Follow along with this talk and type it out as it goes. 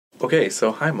Okay,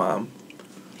 so hi, Mom.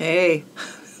 Hey.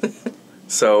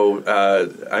 So,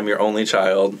 I'm your only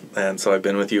child, and so I've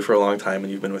been with you for a long time,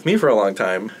 and you've been with me for a long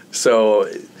time. So,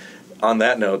 on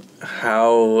that note,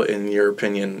 how, in your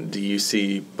opinion, do you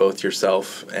see both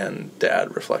yourself and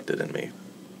Dad reflected in me?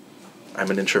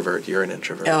 I'm an introvert, you're an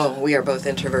introvert. Oh, we are both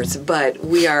introverts, but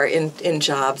we are in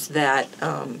jobs that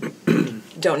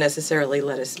don't necessarily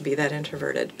let us be that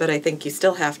introverted. But I think you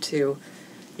still have to,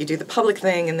 you do the public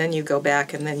thing, and then you go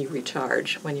back, and then you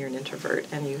recharge when you're an introvert,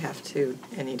 and you have to,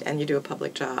 and you do a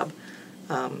public job.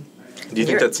 Do you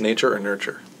think that's nature or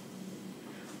nurture?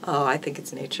 Oh, I think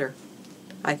it's nature.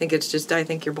 I think it's just, I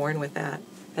think you're born with that.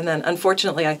 And then,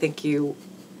 unfortunately, I think you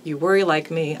worry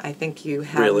like me. I think you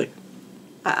have... Really?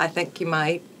 I think you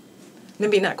might.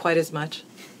 Maybe not quite as much.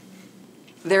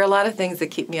 There are a lot of things that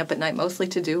keep me up at night, mostly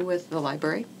to do with the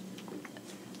library.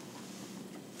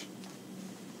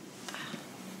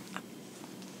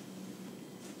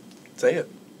 Say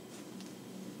it.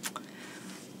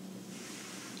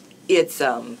 It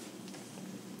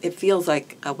feels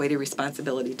like a weighty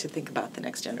responsibility to think about the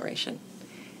next generation,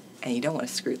 and you don't want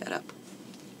to screw that up.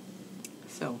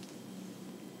 So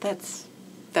that's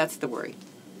the worry.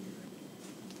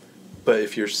 But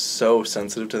if you're so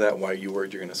sensitive to that, why are you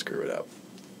worried you're going to screw it up?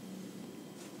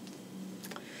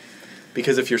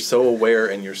 Because if you're so aware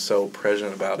and you're so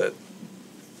present about it...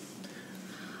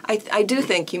 I do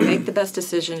think you make the best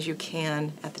decisions you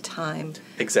can at the time.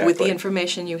 Exactly. With the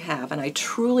information you have, and I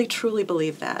truly, truly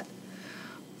believe that.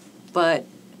 But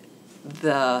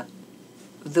the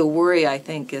worry, I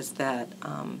think, is that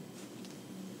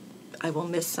I will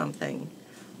miss something,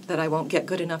 that I won't get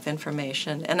good enough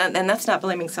information. And that's not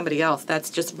blaming somebody else. That's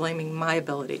just blaming my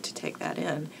ability to take that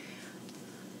in.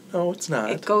 No, it's not.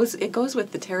 It goes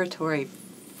with the territory.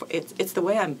 It's the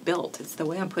way I'm built. It's the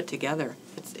way I'm put together.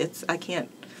 I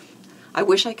can't. I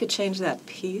wish I could change that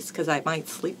piece because I might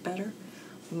sleep better,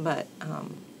 but I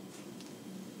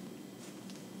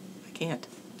can't.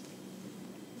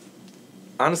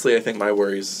 Honestly, I think my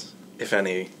worries, if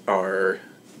any, are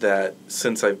that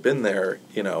since I've been there,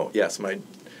 yes, my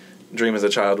dream as a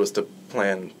child was to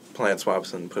plan plant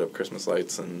swaps and put up Christmas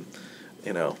lights, and,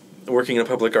 working in a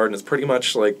public garden is pretty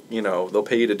much like, they'll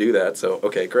pay you to do that, so,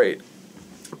 okay, great.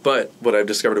 But what I've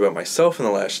discovered about myself in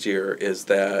the last year is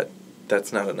that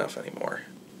that's not enough anymore.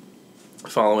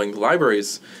 Following the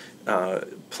library's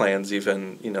plans,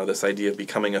 even, this idea of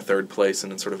becoming a third place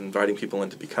and sort of inviting people in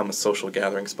to become a social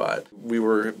gathering spot. We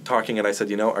were talking and I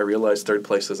said, I realize third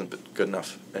place isn't good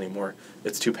enough anymore.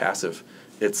 It's too passive.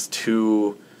 It's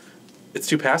too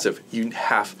passive. You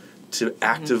have to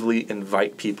actively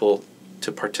invite people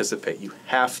to participate. You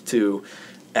have to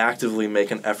actively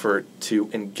make an effort to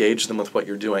engage them with what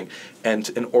you're doing. And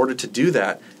in order to do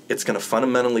that, it's going to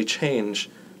fundamentally change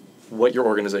what your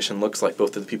organization looks like,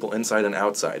 both to the people inside and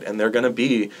outside. And there are going to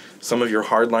be some of your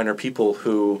hardliner people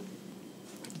who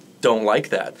don't like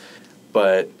that.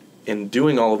 But in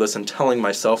doing all of this and telling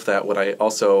myself that, what I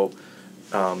also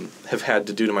have had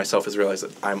to do to myself is realize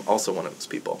that I'm also one of those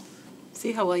people.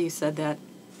 See how well you said that?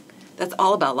 That's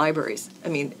all about libraries. I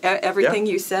mean, everything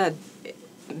you said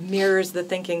mirrors the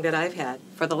thinking that I've had.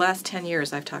 For the last 10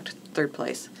 years, I've talked third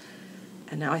place.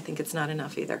 And now I think it's not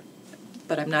enough either.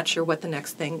 But I'm not sure what the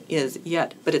next thing is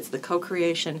yet. But it's the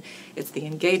co-creation. It's the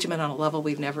engagement on a level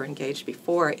we've never engaged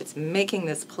before. It's making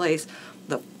this place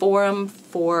the forum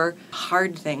for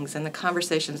hard things and the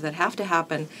conversations that have to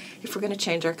happen if we're going to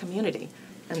change our community.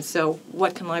 And so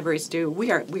what can libraries do?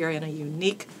 We are in a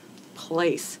unique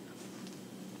place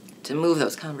to move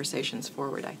those conversations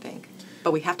forward, I think.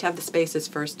 But we have to have the spaces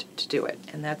first to do it,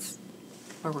 and that's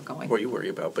where we're going. What you worry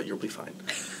about, but you'll be fine.